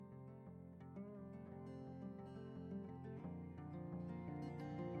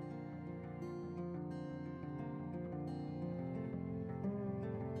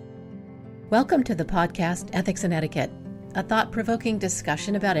Welcome to the podcast Ethics and Etiquette, a thought-provoking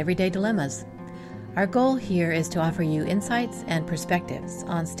discussion about everyday dilemmas. Our goal here is to offer you insights and perspectives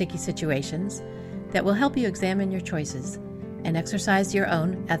on sticky situations that will help you examine your choices and exercise your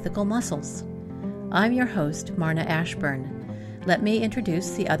own ethical muscles. I'm your host, Marna Ashburn. Let me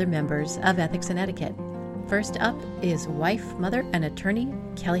introduce the other members of Ethics and Etiquette. First up is wife, mother, and attorney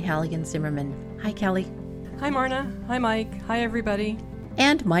Kelly Halligan Zimmerman. Hi, Kelly. Hi, Marna. Hi, Mike. Hi, everybody.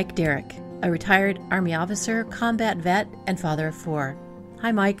 And Mike Derrick, a retired Army officer, combat vet, and father of four.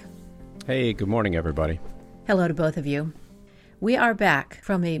 Hi, Mike. Hey, good morning, everybody. Hello to both of you. We are back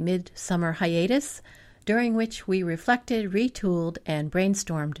from a mid-summer hiatus, during which we reflected, retooled, and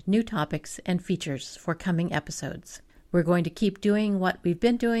brainstormed new topics and features for coming episodes. We're going to keep doing what we've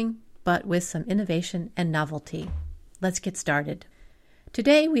been doing, but with some innovation and novelty. Let's get started.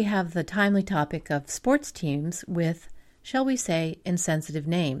 Today we have the timely topic of sports teams with, shall we say, insensitive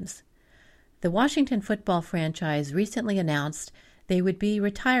names. The Washington football franchise recently announced they would be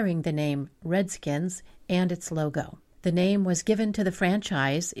retiring the name Redskins and its logo. The name was given to the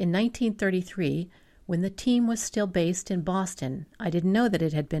franchise in 1933 when the team was still based in Boston. I didn't know that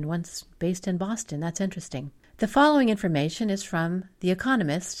it had been once based in Boston. That's interesting. The following information is from The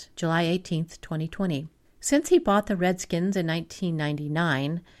Economist, July 18, 2020. Since he bought the Redskins in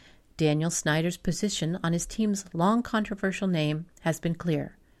 1999, Daniel Snyder's position on his team's long controversial name has been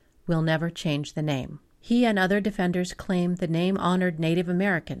clear. We'll never change the name. He and other defenders claim the name honored Native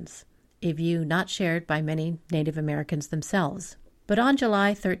Americans, a view not shared by many Native Americans themselves. But on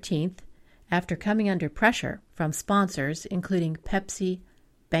July 13th, after coming under pressure from sponsors including Pepsi,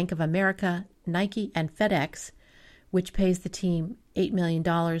 Bank of America, Nike, and FedEx, which pays the team $8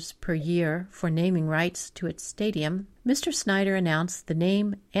 million per year for naming rights to its stadium, Mr. Snyder announced the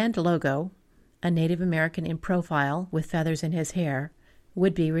name and logo, a Native American in profile with feathers in his hair,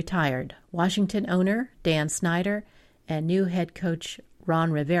 would be retired. Washington owner Dan Snyder and new head coach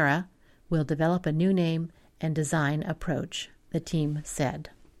Ron Rivera will develop a new name and design approach, the team said.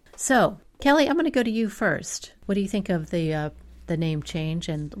 So, Kelly, I'm going to go to you first. What do you think of the name change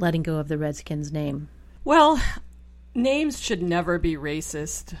and letting go of the Redskins name? Well, names should never be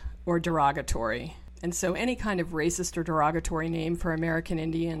racist or derogatory. And so any kind of racist or derogatory name for American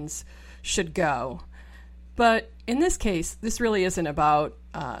Indians should go. But in this case, this really isn't about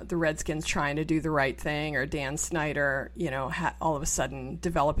the Redskins trying to do the right thing or Dan Snyder, all of a sudden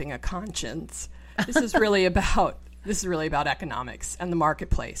developing a conscience. This is really about economics and the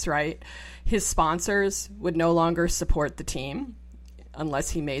marketplace, right? His sponsors would no longer support the team unless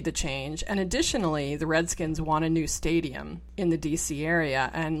he made the change. And additionally, the Redskins want a new stadium in the D.C. area,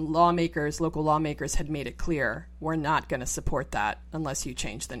 and local lawmakers had made it clear, we're not going to support that unless you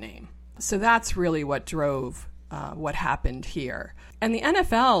change the name. So that's really what drove what happened here. And the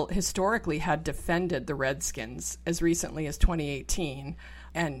NFL historically had defended the Redskins as recently as 2018.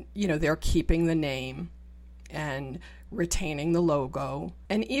 And, they're keeping the name and retaining the logo.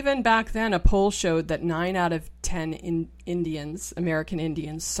 And even back then, a poll showed that 9 out of 10 American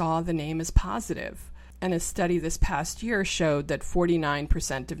Indians, saw the name as positive. And a study this past year showed that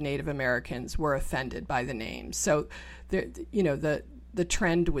 49% of Native Americans were offended by the name. So, the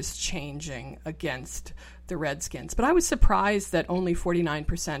trend was changing against the Redskins. But I was surprised that only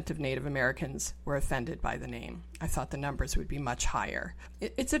 49% of Native Americans were offended by the name. I thought the numbers would be much higher.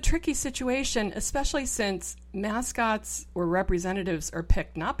 It's a tricky situation, especially since mascots or representatives are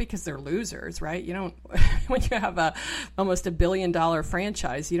picked not because they're losers, right? You don't, when you have almost $1 billion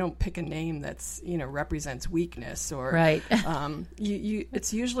franchise, you don't pick a name that's, represents weakness or, right.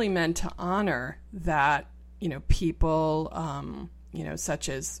 It's usually meant to honor that, people, such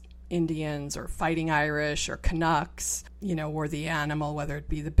as Indians or Fighting Irish or Canucks, or the animal, whether it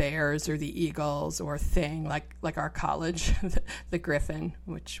be the Bears or the Eagles or thing like our college, the Griffin,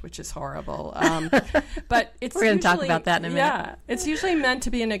 which is horrible. But it's we're going to talk about that in a minute. Yeah, it's usually meant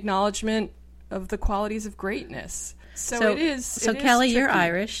to be an acknowledgement of the qualities of greatness. So it is. So Kelly, you're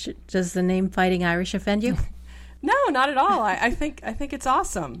Irish. Does the name Fighting Irish offend you? No, not at all. I think it's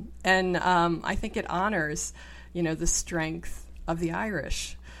awesome, and I think it honors, the strength of the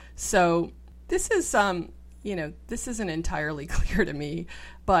Irish. So this is, this isn't entirely clear to me,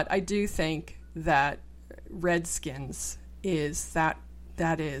 but I do think that Redskins that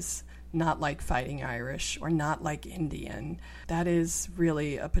is not like Fighting Irish or not like Indian. That is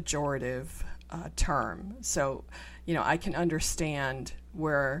really a pejorative term. So, I can understand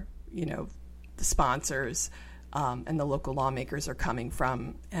where, the sponsors and the local lawmakers are coming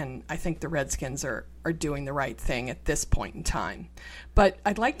from. And I think the Redskins are doing the right thing at this point in time. But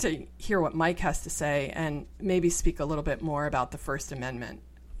I'd like to hear what Mike has to say and maybe speak a little bit more about the First Amendment.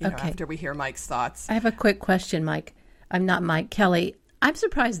 after we hear Mike's thoughts. I have a quick question, Mike. I'm not Mike Kelly. I'm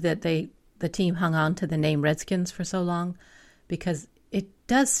surprised that the team hung on to the name Redskins for so long, because it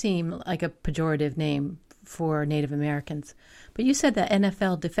does seem like a pejorative name for Native Americans. But you said the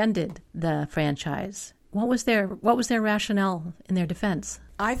NFL defended the franchise. What was their rationale in their defense?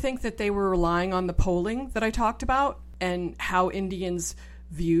 I think that they were relying on the polling that I talked about and how Indians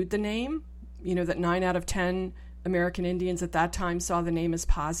viewed the name. That 9 out of 10 American Indians at that time saw the name as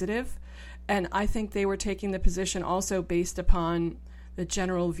positive. And I think they were taking the position also based upon the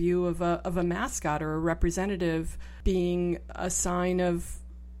general view of a mascot or a representative being a sign of,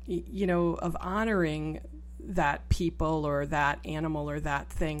 of honoring that people or that animal or that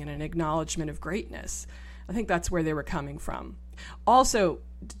thing and an acknowledgement of greatness. I think that's where they were coming from. Also,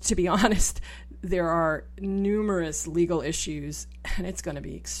 to be honest, there are numerous legal issues, and it's going to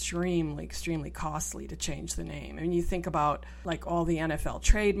be extremely, extremely costly to change the name. I mean, you think about like all the NFL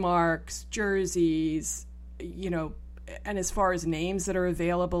trademarks, jerseys, and as far as names that are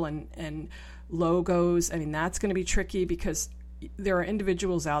available and logos, I mean, that's going to be tricky because there are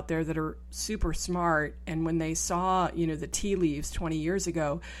individuals out there that are super smart, and when they saw, the tea leaves 20 years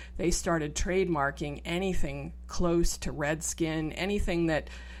ago, they started trademarking anything close to Redskin, anything that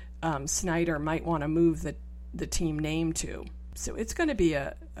Snyder might want to move the team name to. So it's going to be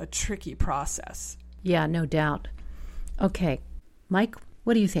a tricky process. Yeah, no doubt. Okay. Mike,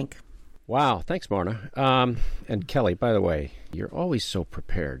 what do you think? Wow, thanks, Marna. And Kelly, by the way, you're always so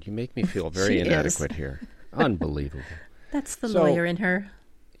prepared. You make me feel very inadequate here. Unbelievable. That's the lawyer in her.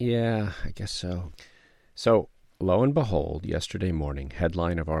 Yeah, I guess so. So, lo and behold, yesterday morning,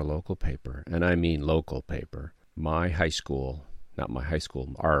 headline of our local paper, and I mean local paper, my high school, not my high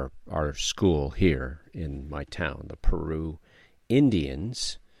school, our school here in my town, the Peru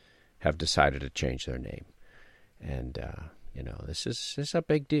Indians, have decided to change their name. And, this is a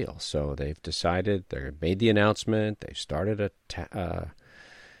big deal. So they've decided, they made the announcement, they've started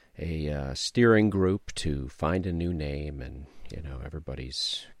a steering group to find a new name, and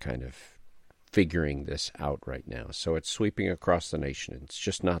everybody's kind of figuring this out right now. So it's sweeping across the nation. It's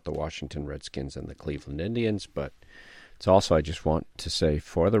just not the Washington Redskins and the Cleveland Indians, but it's also, I just want to say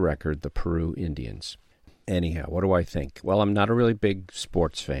for the record, the Peru Indians. Anyhow, what do I think? Well, I'm not a really big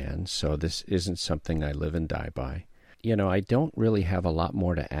sports fan, so this isn't something I live and die by. I don't really have a lot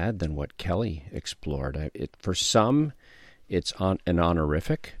more to add than what Kelly explored. For some, it's an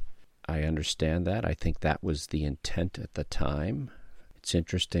honorific. I understand that. I think that was the intent at the time. It's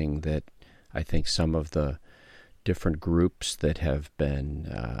interesting that I think some of the different groups that have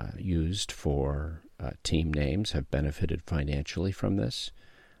been used for team names have benefited financially from this.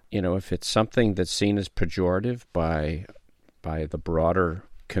 If it's something that's seen as pejorative by the broader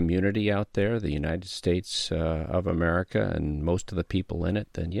community out there, the United States of America and most of the people in it,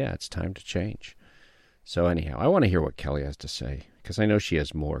 then yeah, it's time to change. So anyhow, I want to hear what Kelly has to say, because I know she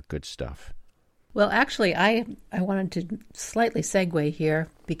has more good stuff. Well, actually, I wanted to slightly segue here,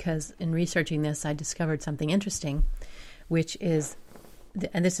 because in researching this, I discovered something interesting, which is,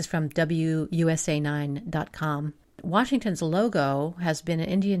 and this is from WUSA9.com, Washington's logo has been an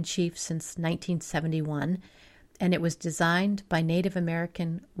Indian chief since 1971, and it was designed by Native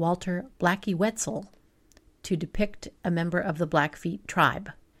American Walter Blackie Wetzel to depict a member of the Blackfeet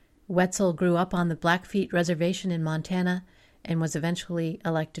tribe. Wetzel grew up on the Blackfeet Reservation in Montana and was eventually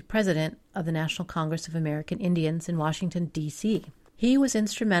elected president of the National Congress of American Indians in Washington, D.C. He was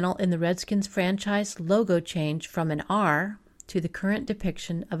instrumental in the Redskins franchise logo change from an R to the current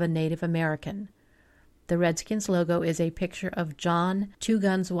depiction of a Native American. The Redskins logo is a picture of John Two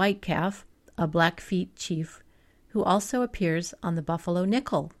Guns Whitecalf, a Blackfeet chief, who also appears on the Buffalo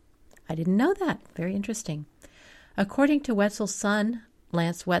nickel. I didn't know that. Very interesting. According to Wetzel's son,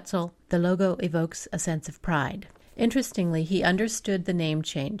 Lance Wetzel, the logo evokes a sense of pride. Interestingly, he understood the name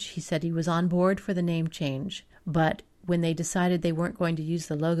change. He said he was on board for the name change, but when they decided they weren't going to use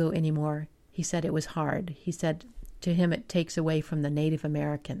the logo anymore, he said it was hard. He said to him it takes away from the Native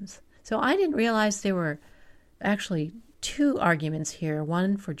Americans. So I didn't realize there were actually two arguments here,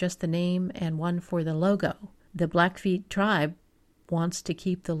 one for just the name and one for the logo. The Blackfeet tribe wants to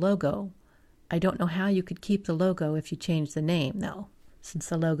keep the logo. I don't know how you could keep the logo if you change the name, though, since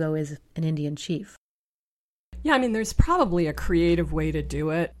the logo is an Indian chief. Yeah, I mean, there's probably a creative way to do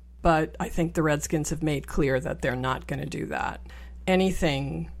it, but I think the Redskins have made clear that they're not going to do that.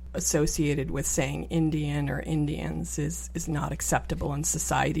 Anything associated with saying Indian or Indians is not acceptable in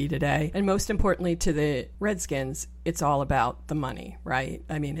society today. And most importantly to the Redskins, it's all about the money, right?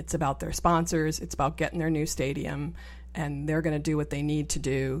 I mean, it's about their sponsors, it's about getting their new stadium, and they're going to do what they need to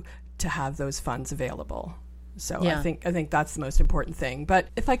do to have those funds available. So Yeah. I think that's the most important thing. But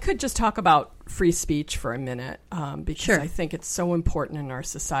if I could just talk about free speech for a minute, because Sure. I think it's so important in our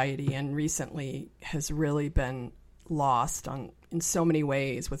society and recently has really been lost in so many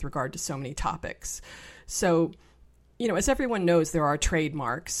ways with regard to so many topics. So, as everyone knows, there are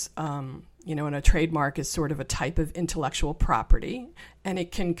trademarks, and a trademark is sort of a type of intellectual property, and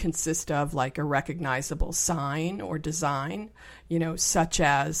it can consist of like a recognizable sign or design, such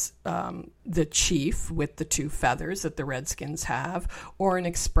as the chief with the 2 feathers that the Redskins have, or an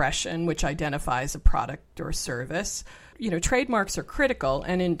expression which identifies a product or service. Trademarks are critical,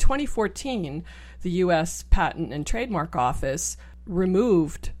 and in 2014, the U.S. Patent and Trademark Office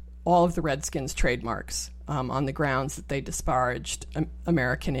removed all of the Redskins trademarks on the grounds that they disparaged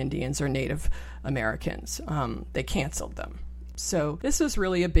American Indians or Native Americans. They canceled them. So this was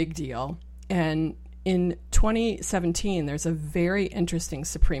really a big deal. And in 2017, there's a very interesting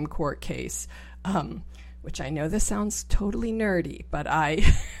Supreme Court case, which I know this sounds totally nerdy, but I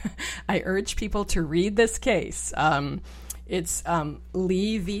urge people to read this case. It's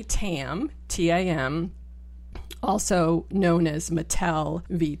Lee v. Tam, T-A-M, also known as Mattel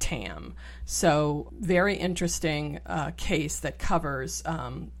v. Tam. So very interesting case that covers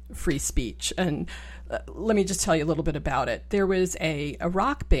free speech. And let me just tell you a little bit about it. There was a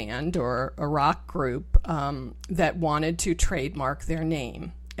rock band or a rock group that wanted to trademark their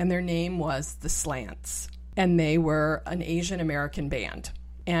name, and their name was the Slants. And they were an Asian American band.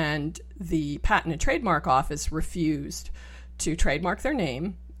 And the Patent and Trademark Office refused to trademark their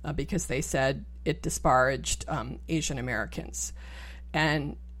name because they said it disparaged Asian Americans.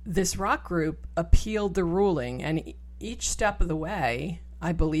 And this rock group appealed the ruling, and each step of the way,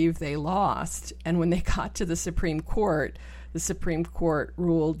 I believe they lost. And when they got to the Supreme Court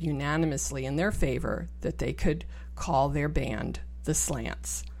ruled unanimously in their favor that they could call their band the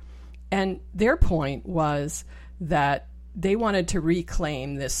Slants. And their point was that they wanted to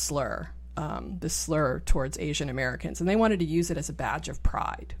reclaim this slur towards Asian Americans, and they wanted to use it as a badge of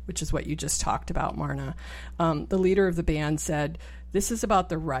pride, which is what you just talked about, Marna. The leader of the band said, this is about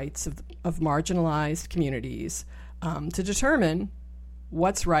the rights of marginalized communities to determine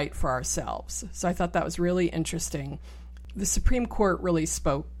what's right for ourselves. So I thought that was really interesting. The Supreme Court really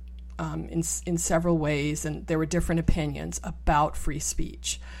spoke in several ways, and there were different opinions about free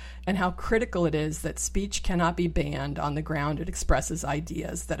speech and how critical it is that speech cannot be banned on the ground it expresses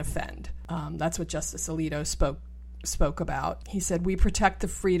ideas that offend. That's what Justice Alito spoke about. He said, we protect the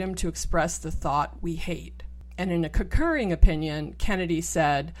freedom to express the thought we hate. And in a concurring opinion, Kennedy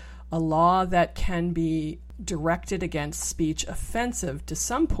said, a law that can be directed against speech offensive to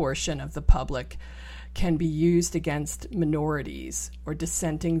some portion of the public can be used against minorities or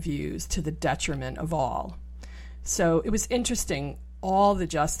dissenting views to the detriment of all. So it was interesting. All the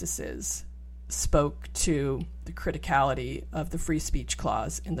justices spoke to the criticality of the free speech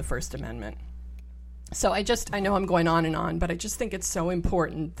clause in the First Amendment. So I know I'm going on and on, but I just think it's so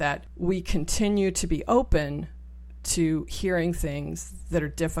important that we continue to be open to hearing things that are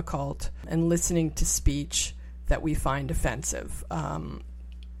difficult and listening to speech that we find offensive.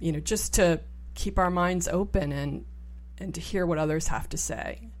 Just to keep our minds open and to hear what others have to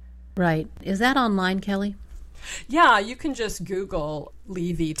say. Right. Is that online, Kelly? Yeah, you can just Google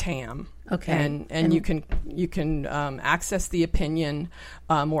Lee v. Tam. Okay. And you can access the opinion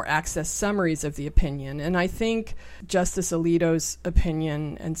or access summaries of the opinion. And I think Justice Alito's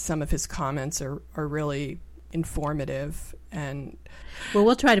opinion and some of his comments are really informative. And well,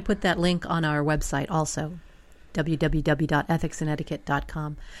 we'll try to put that link on our website also,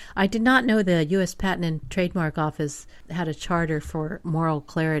 www.ethicsandetiquette.com. I did not know the U.S. Patent and Trademark Office had a charter for moral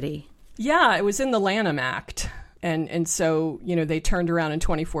clarity. Yeah, it was in the Lanham Act. And so, they turned around in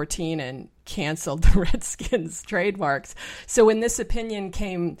 2014 and canceled the Redskins trademarks. So when this opinion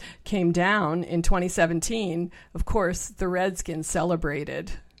came down in 2017, of course, the Redskins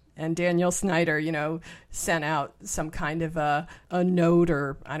celebrated. And Daniel Snyder, sent out some kind of a note,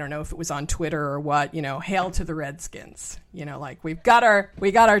 or I don't know if it was on Twitter or what, hail to the Redskins. Like we got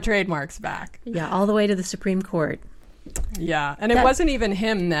our trademarks back. Yeah, all the way to the Supreme Court. Yeah, and it wasn't even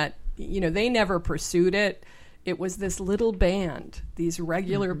him that, they never pursued it. It was this little band, these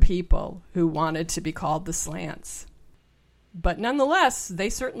regular people who wanted to be called the Slants. But nonetheless, they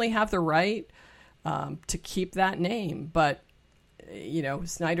certainly have the right to keep that name. But,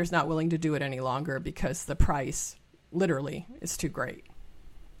 Snyder's not willing to do it any longer because the price literally is too great.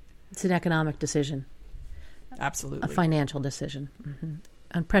 It's an economic decision. Absolutely. A financial decision. Mm-hmm.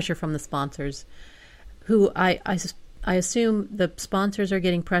 And pressure from the sponsors, who I assume the sponsors are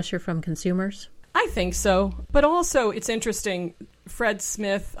getting pressure from consumers? I think so. But also, it's interesting. Fred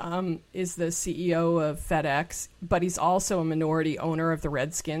Smith is the CEO of FedEx, but he's also a minority owner of the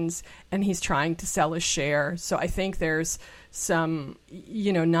Redskins, and he's trying to sell a share. So I think there's some,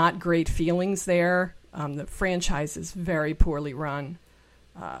 not great feelings there. The franchise is very poorly run.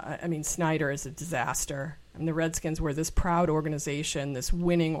 Snyder is a disaster. And the Redskins were this proud organization, this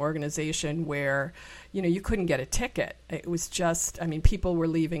winning organization where, you couldn't get a ticket. It was just, people were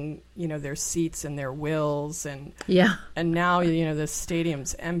leaving, their seats and their wills. And now, the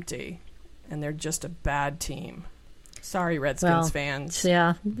stadium's empty and they're just a bad team. Sorry, Redskins fans.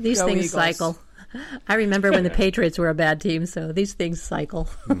 Yeah, these Go things Eagles. cycle. I remember when the Patriots were a bad team, so these things cycle.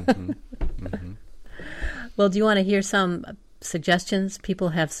 Mm-hmm. Mm-hmm. Well, do you want to hear some suggestions people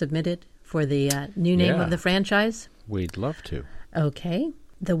have submitted for the new name of the franchise? We'd love to. Okay.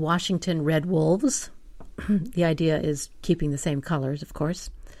 The Washington Red Wolves. The idea is keeping the same colors, of course.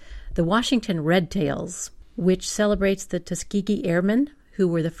 The Washington Red Tails, which celebrates the Tuskegee Airmen, who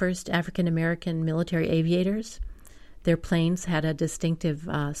were the first African-American military aviators. Their planes had a distinctive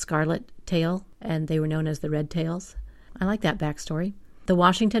scarlet tail, and they were known as the Red Tails. I like that backstory. The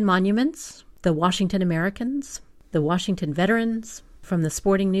Washington Monuments. The Washington Americans. The Washington Veterans. From the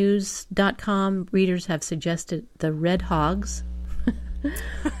sportingnews.com, readers have suggested the Red Hogs.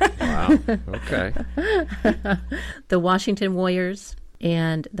 Wow. Okay. The Washington Warriors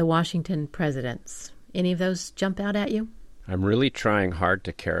and the Washington Presidents. Any of those jump out at you? I'm really trying hard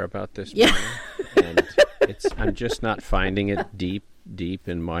to care about this. Yeah. And I'm just not finding it deep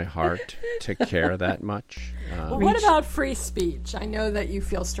in my heart to care that much. Well, what about free speech? I know that you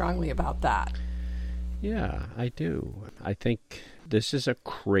feel strongly about that. Yeah, I do. I think this is a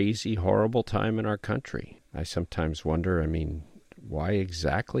crazy, horrible time in our country. I sometimes wonder, why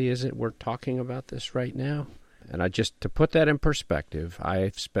exactly is it we're talking about this right now? And to put that in perspective,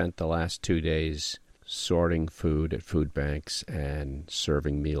 I've spent the last 2 days sorting food at food banks and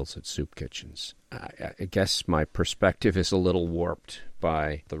serving meals at soup kitchens. I guess my perspective is a little warped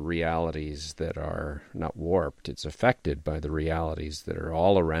by the realities that are not warped. It's affected by the realities that are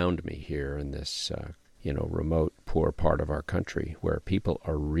all around me here in this remote, poor part of our country where people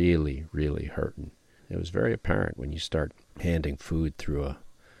are really, really hurting. It was very apparent when you start handing food through a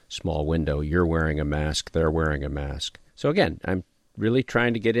small window. You're wearing a mask, they're wearing a mask. So again, I'm really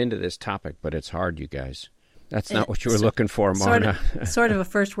trying to get into this topic, but it's hard, you guys. That's not what you were looking for, Marna. Sort of a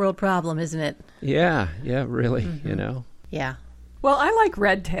first world problem, isn't it? Yeah, really, Yeah. Well, I like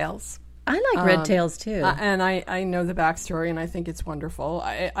Red Tails. I like Red Tails, too. And I know the backstory, and I think it's wonderful.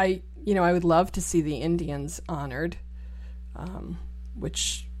 I would love to see the Indians honored,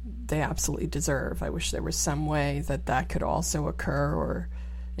 which they absolutely deserve. I wish there was some way that could also occur, or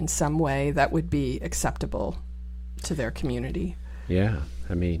in some way that would be acceptable to their community. Yeah,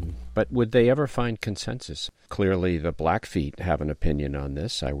 but would they ever find consensus? Clearly, the Blackfeet have an opinion on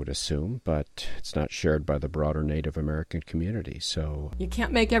this, I would assume, but it's not shared by the broader Native American community, so... You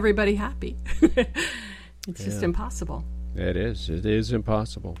can't make everybody happy. It's just impossible. It is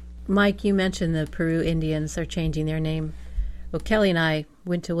impossible. Mike, you mentioned the Peru Indians are changing their name. Well, Kelly and I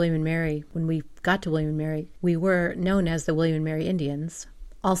went to William & Mary. When we got to William & Mary, we were known as the William & Mary Indians.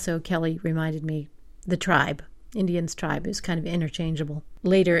 Also, Kelly reminded me, the tribe, Indians tribe, is kind of interchangeable.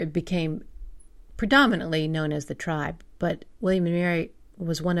 Later, it became predominantly known as the tribe, but William & Mary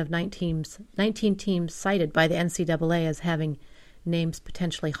was one of 19 teams cited by the NCAA as having names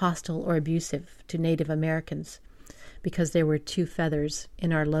potentially hostile or abusive to Native Americans because there were 2 feathers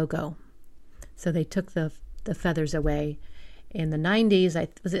in our logo. So they took the feathers away in the 90s.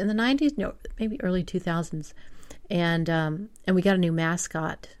 Was it in the 90s? No, maybe early 2000s. And we got a new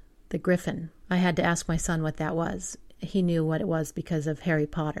mascot, the Griffin. I had to ask my son what that was. He knew what it was because of Harry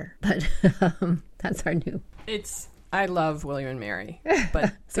Potter, but that's our new. I love William & Mary,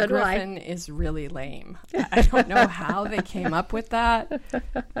 but So the do I. Griffin is really lame. I don't know how they came up with that.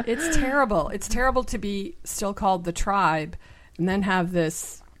 It's terrible. It's terrible to be still called the tribe and then have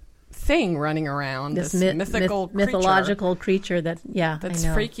this thing running around, this mythological creature that's I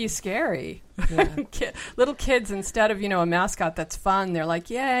know. Freaky scary. Yeah. Little kids, instead of a mascot that's fun, they're like,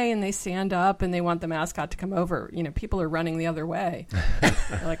 yay, and they stand up and they want the mascot to come over. People are running the other way.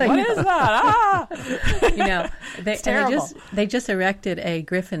 They're like, what is that? It's terrible. They just erected a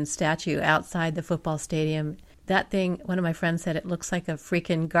Griffin statue outside the football stadium. That thing, one of my friends said, it looks like a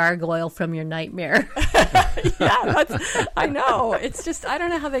freaking gargoyle from your nightmare. Yeah, I know. It's just, I don't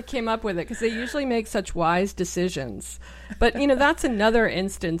know how they came up with it, because they usually make such wise decisions. But, that's another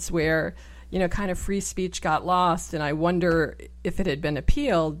instance where, kind of free speech got lost, and I wonder if it had been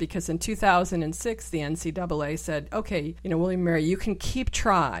appealed, because in 2006, the NCAA said, okay, William & Mary, you can keep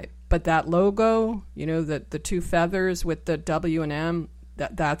tribe, But that logo, the two feathers with the W and M,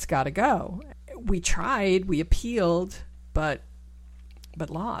 that's got to go. We tried, we appealed, but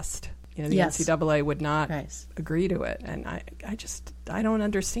lost. The Yes. NCAA would not Right. agree to it. And I don't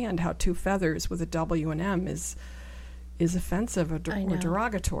understand how two feathers with a W and M is offensive or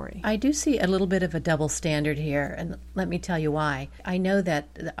derogatory. I do see a little bit of a double standard here, and let me tell you why. I know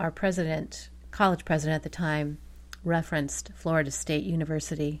that our college president at the time, referenced Florida State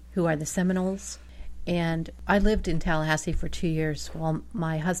University, who are the Seminoles. And I lived in Tallahassee for 2 years while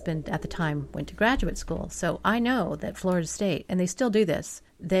my husband at the time went to graduate school. So I know that Florida State, and they still do this,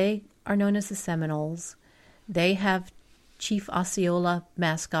 they are known as the Seminoles. They have Chief Osceola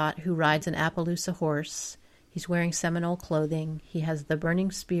mascot who rides an Appaloosa horse. He's wearing Seminole clothing. He has the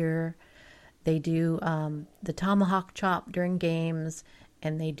burning spear. They do the tomahawk chop during games,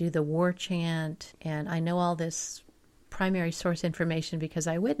 and they do the war chant. And I know all this primary source information because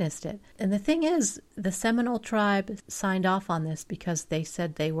I witnessed it. And the thing is, the Seminole tribe signed off on this because they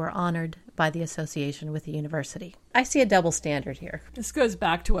said they were honored by the association with the university. I see a double standard here. This goes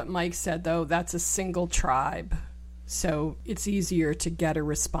back to what Mike said, though. That's a single tribe. So it's easier to get a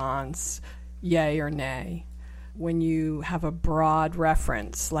response, yay or nay. When you have a broad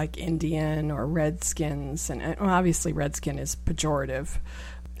reference like Indian or Redskins, and obviously Redskin is pejorative,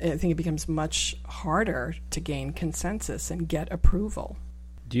 I think it becomes much harder to gain consensus and get approval.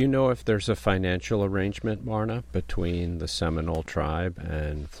 Do you know if there's a financial arrangement, Marna, between the Seminole tribe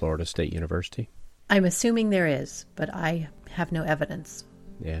and Florida State University? I'm assuming there is, but I have no evidence.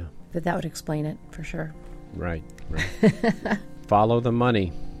 Yeah. But that would explain it for sure. Right. Follow the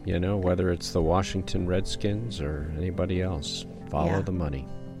money, whether it's the Washington Redskins or anybody else. Follow the money.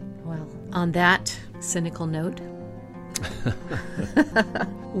 Well, on that cynical note,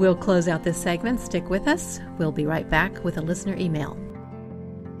 we'll close out this segment. Stick with us. We'll be right back with a listener email.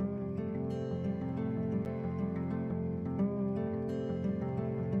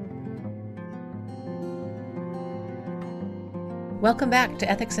 Welcome back to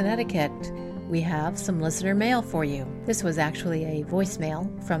Ethics and Etiquette. We have some listener mail for you. This was actually a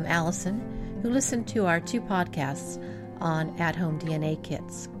voicemail from Allison, who listened to our 2 podcasts on at-home DNA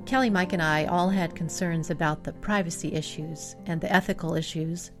kits. Kelly, Mike, and I all had concerns about the privacy issues and the ethical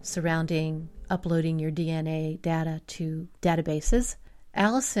issues surrounding uploading your DNA data to databases.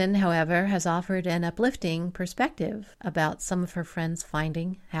 Allison, however, has offered an uplifting perspective about some of her friends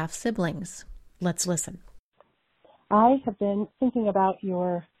finding half-siblings. Let's listen. I have been thinking about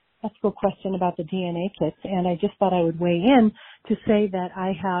your ethical question about the DNA kits, and I just thought I would weigh in to say that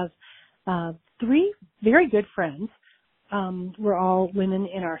I have 3 very good friends. We're all women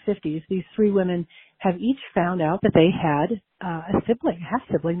in our 50s. These 3 women have each found out that they had a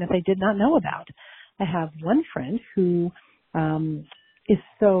half-sibling that they did not know about. I have one friend who is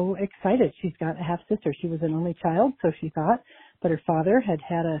so excited. She's got a half-sister. She was an only child, so she thought, but her father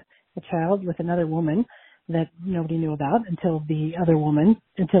had a child with another woman that nobody knew about until the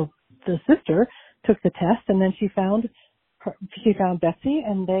the sister took the test, and then she found Betsy,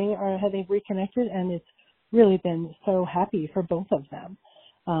 and they've reconnected, and it's really been so happy for both of them.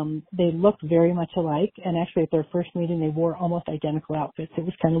 They looked very much alike, and actually at their first meeting they wore almost identical outfits. It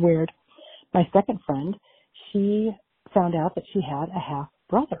was kind of weird. My second friend, she found out that she had a half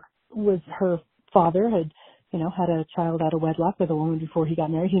brother. Her father had a child out of wedlock with a woman before he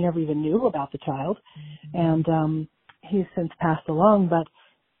got married. He never even knew about the child. And he's since passed along, but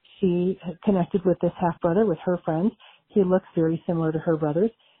she connected with this half-brother, with her friends. He looks very similar to her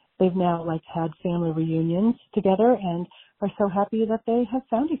brothers. They've now had family reunions together and are so happy that they have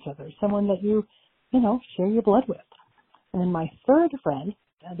found each other, someone that you share your blood with. And then my third friend,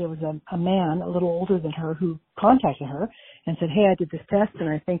 there was a man a little older than her who contacted her and said, "Hey, I did this test and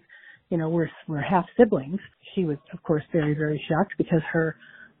I think we're half siblings." She was, of course, very, very shocked because her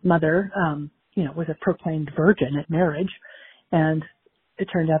mother, was a proclaimed virgin at marriage. And it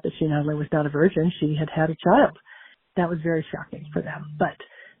turned out that she not only was not a virgin, she had had a child. That was very shocking for them, but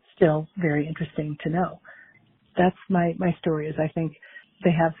still very interesting to know. That's my story, is I think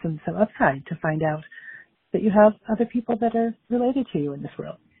they have some upside to find out that you have other people that are related to you in this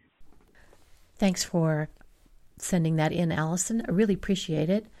world. Thanks for sending that in, Allison. I really appreciate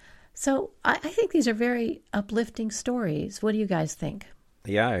it. So I think these are very uplifting stories. What do you guys think?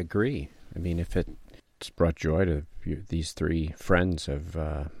 Yeah, I agree. I mean, if it's brought joy to these 3 friends of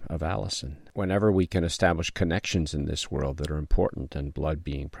Allison. Whenever we can establish connections in this world that are important, and blood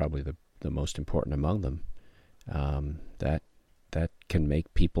being probably the most important among them, that can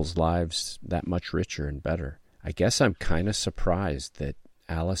make people's lives that much richer and better. I guess I'm kind of surprised that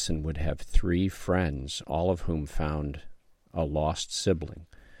Allison would have 3 friends, all of whom found a lost sibling.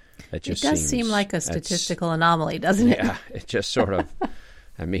 It just does seem like a statistical anomaly, doesn't it? Yeah, it just sort of.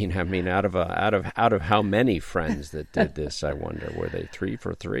 I mean, out of how many friends that did this, I wonder, were they 3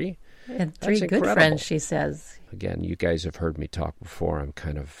 for 3? And 3 good friends, she says. Again, you guys have heard me talk before. I'm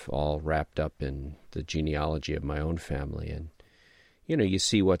kind of all wrapped up in the genealogy of my own family. And, you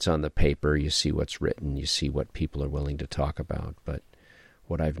see what's on the paper, you see what's written, you see what people are willing to talk about. But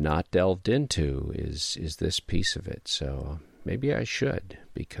what I've not delved into is this piece of it. So maybe I should,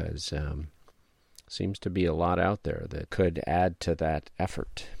 because seems to be a lot out there that could add to that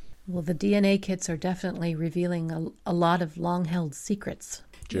effort. Well, the DNA kits are definitely revealing a lot of long-held secrets.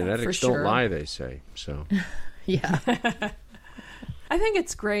 Genetics don't lie, they say. So, yeah. I think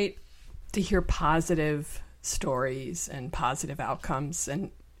it's great to hear positive stories and positive outcomes.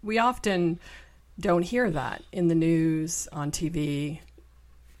 And we often don't hear that in the news, on TV.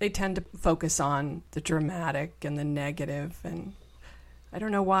 They tend to focus on the dramatic and the negative. And I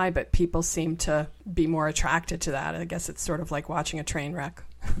don't know why, but people seem to be more attracted to that. I guess it's sort of like watching a train wreck.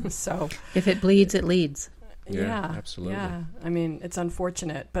 So if it bleeds, it leads. Yeah, absolutely. Yeah, I mean, it's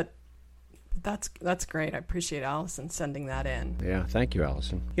unfortunate, but that's great. I appreciate Allison sending that in. Yeah, thank you,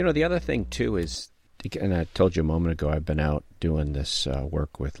 Allison. The other thing, too, is, and I told you a moment ago, I've been out doing this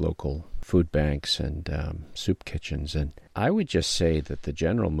work with local food banks and soup kitchens, and I would just say that the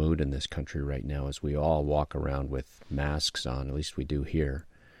general mood in this country right now is we all walk around with masks on, at least we do here.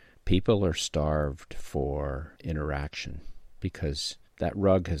 People are starved for interaction because that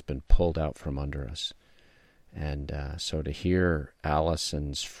rug has been pulled out from under us. And so to hear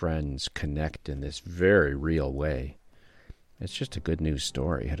Allison's friends connect in this very real way, it's just a good news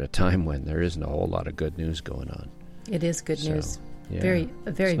story at a time when there isn't a whole lot of good news going on. It is good news. Yeah,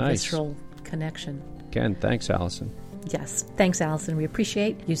 a very nice. Visceral connection. Again, thanks, Allison. Yes, thanks, Allison. We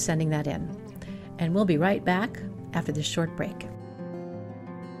appreciate you sending that in. And we'll be right back after this short break.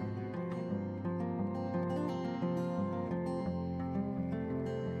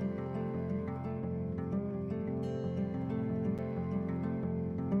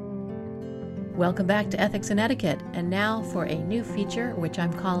 Welcome back to Ethics and Etiquette, and now for a new feature which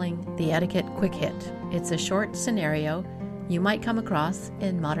I'm calling the Etiquette Quick Hit. It's a short scenario you might come across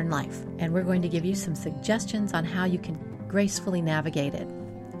in modern life, and we're going to give you some suggestions on how you can gracefully navigate it.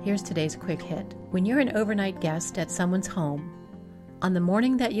 Here's today's quick hit. When you're an overnight guest at someone's home, on the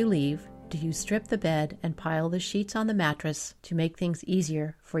morning that you leave, do you strip the bed and pile the sheets on the mattress to make things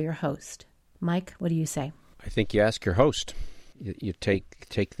easier for your host? Mike, what do you say? I think you ask your host. You take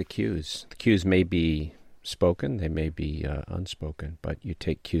the cues. The cues may be spoken, they may be unspoken, but you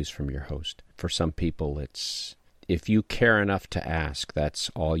take cues from your host. For some people, it's if you care enough to ask, that's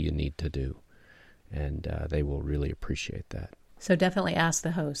all you need to do, and they will really appreciate that. So definitely ask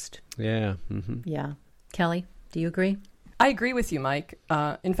the host. Yeah. Mm-hmm. Yeah. Kelly, do you agree? I agree with you, Mike.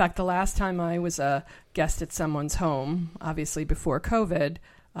 In fact, the last time I was a guest at someone's home, obviously before COVID,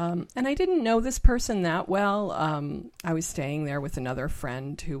 and I didn't know this person that well. I was staying there with another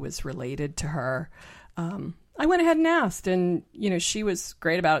friend who was related to her. I went ahead and asked, and, she was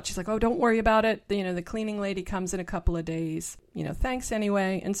great about it. She's like, oh, don't worry about it. The cleaning lady comes in a couple of days. Thanks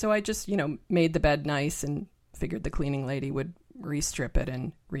anyway. And so I just, made the bed nice and figured the cleaning lady would restrip it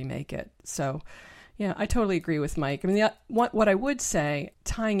and remake it. So, yeah, I totally agree with Mike. I mean, what I would say,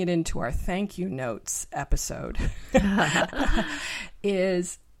 tying it into our thank you notes episode,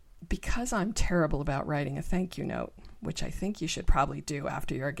 is because I'm terrible about writing a thank you note, which I think you should probably do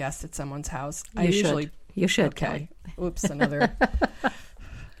after you're a guest at someone's house. You should. Okay. Kelly. Oops, another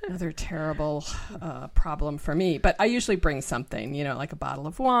terrible problem for me. But I usually bring something, like a bottle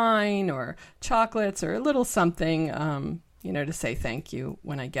of wine or chocolates or a little something, to say thank you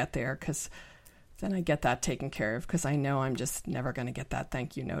when I get there, because then I get that taken care of, because I know I'm just never going to get that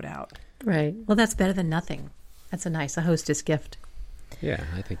thank you note out. Right. Well, that's better than nothing. That's a hostess gift. Yeah,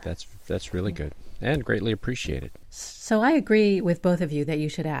 I think that's really good and greatly appreciated. So I agree with both of you that you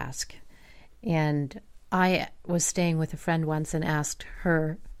should ask. And I was staying with a friend once and asked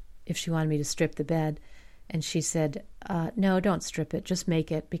her if she wanted me to strip the bed. And she said, no, don't strip it. Just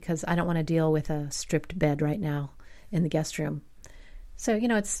make it, because I don't want to deal with a stripped bed right now in the guest room. So,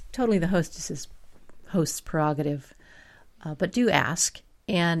 it's totally the host's prerogative. But do ask.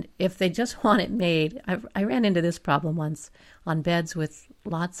 And if they just want it made, I ran into this problem once on beds with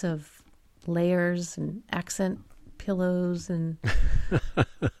lots of layers and accent pillows and,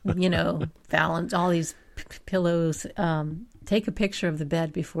 valance, all these pillows. Take a picture of the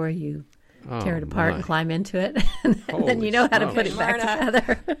bed before you tear it apart and climb into it. And then you know how to put it back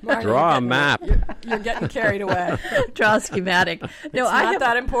together. Marna, draw a map. You're getting carried away. Draw a schematic. No, it's not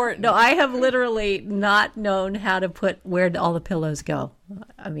that important. No, I have literally not known how to put where all the pillows go.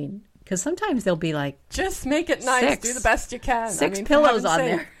 I mean, because sometimes they'll be like, just make it nice. Do the best you can. Six pillows on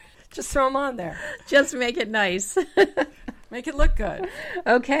there. Just throw them on there. Just make it nice. Make it look good.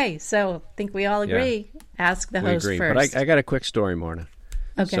 Okay, so I think we all agree. Yeah. Ask the host first. But I got a quick story, Marna.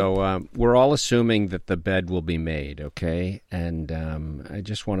 Okay. So we're all assuming that the bed will be made, okay? And I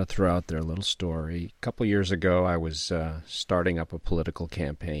just want to throw out there a little story. A couple years ago, I was starting up a political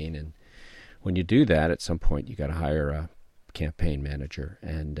campaign, and when you do that, at some point, you got to hire a campaign manager.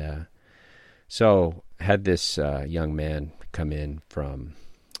 And so had this young man come in from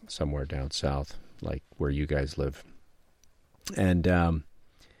somewhere down south, like where you guys live. And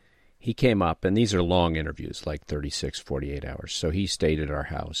he came up, and these are long interviews, like 36, 48 hours. So he stayed at our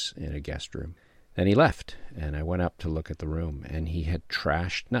house in a guest room. Then he left, and I went up to look at the room, and he had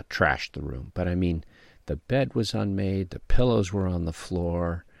not trashed the room, but I mean, the bed was unmade, the pillows were on the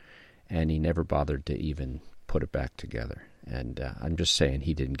floor, and he never bothered to even put it back together. And I'm just saying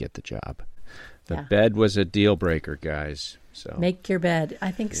he didn't get the job. The bed was a deal breaker, guys. So Make Your Bed.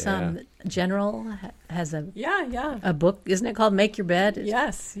 I think some general has a book, isn't it called Make Your Bed?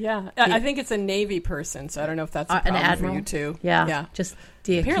 Yes, I think it's a Navy person, so I don't know if that's a problem an admiral for you too. Yeah. Just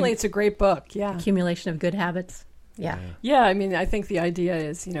apparently it's a great book. Yeah, accumulation of good habits. Yeah. I mean, I think the idea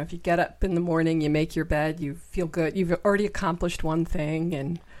is, if you get up in the morning, you make your bed, you feel good, you've already accomplished one thing,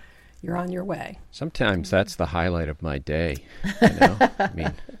 and you're on your way. Sometimes that's the highlight of my day. I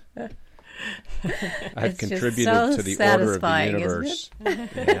mean. I've contributed to the order of the universe.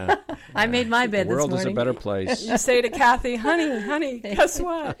 Yeah. I made my bed this morning. The world is a better place. You say to Kathy, honey, guess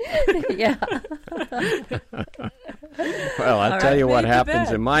what? Yeah. Well, I'll tell you what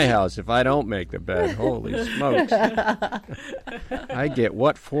happens in my house if I don't make the bed. Holy smokes. I get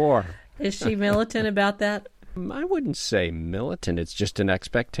what for? Is she militant about that? I wouldn't say militant. It's just an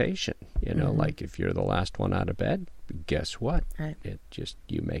expectation. Like if you're the last one out of bed, guess what? Right.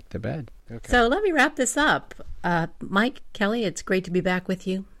 You make the bed. Okay. So let me wrap this up. Mike, Kelly, it's great to be back with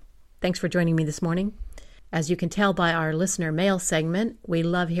you. Thanks for joining me this morning. As you can tell by our listener mail segment, we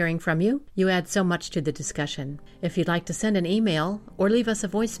love hearing from you. You add so much to the discussion. If you'd like to send an email or leave us a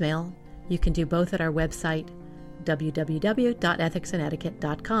voicemail, you can do both at our website,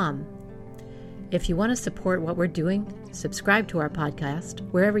 www.ethicsandetiquette.com. If you want to support what we're doing, subscribe to our podcast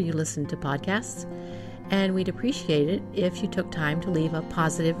wherever you listen to podcasts, and we'd appreciate it if you took time to leave a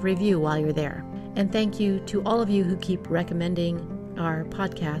positive review while you're there. And thank you to all of you who keep recommending our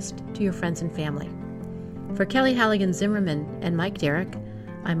podcast to your friends and family. For Kelly Halligan Zimmerman and Mike Derrick,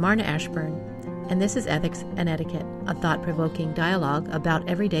 I'm Marna Ashburn, and this is Ethics and Etiquette, a thought-provoking dialogue about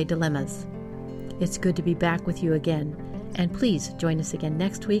everyday dilemmas. It's good to be back with you again, and please join us again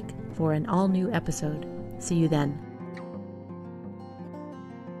next week for an all-new episode. See you then.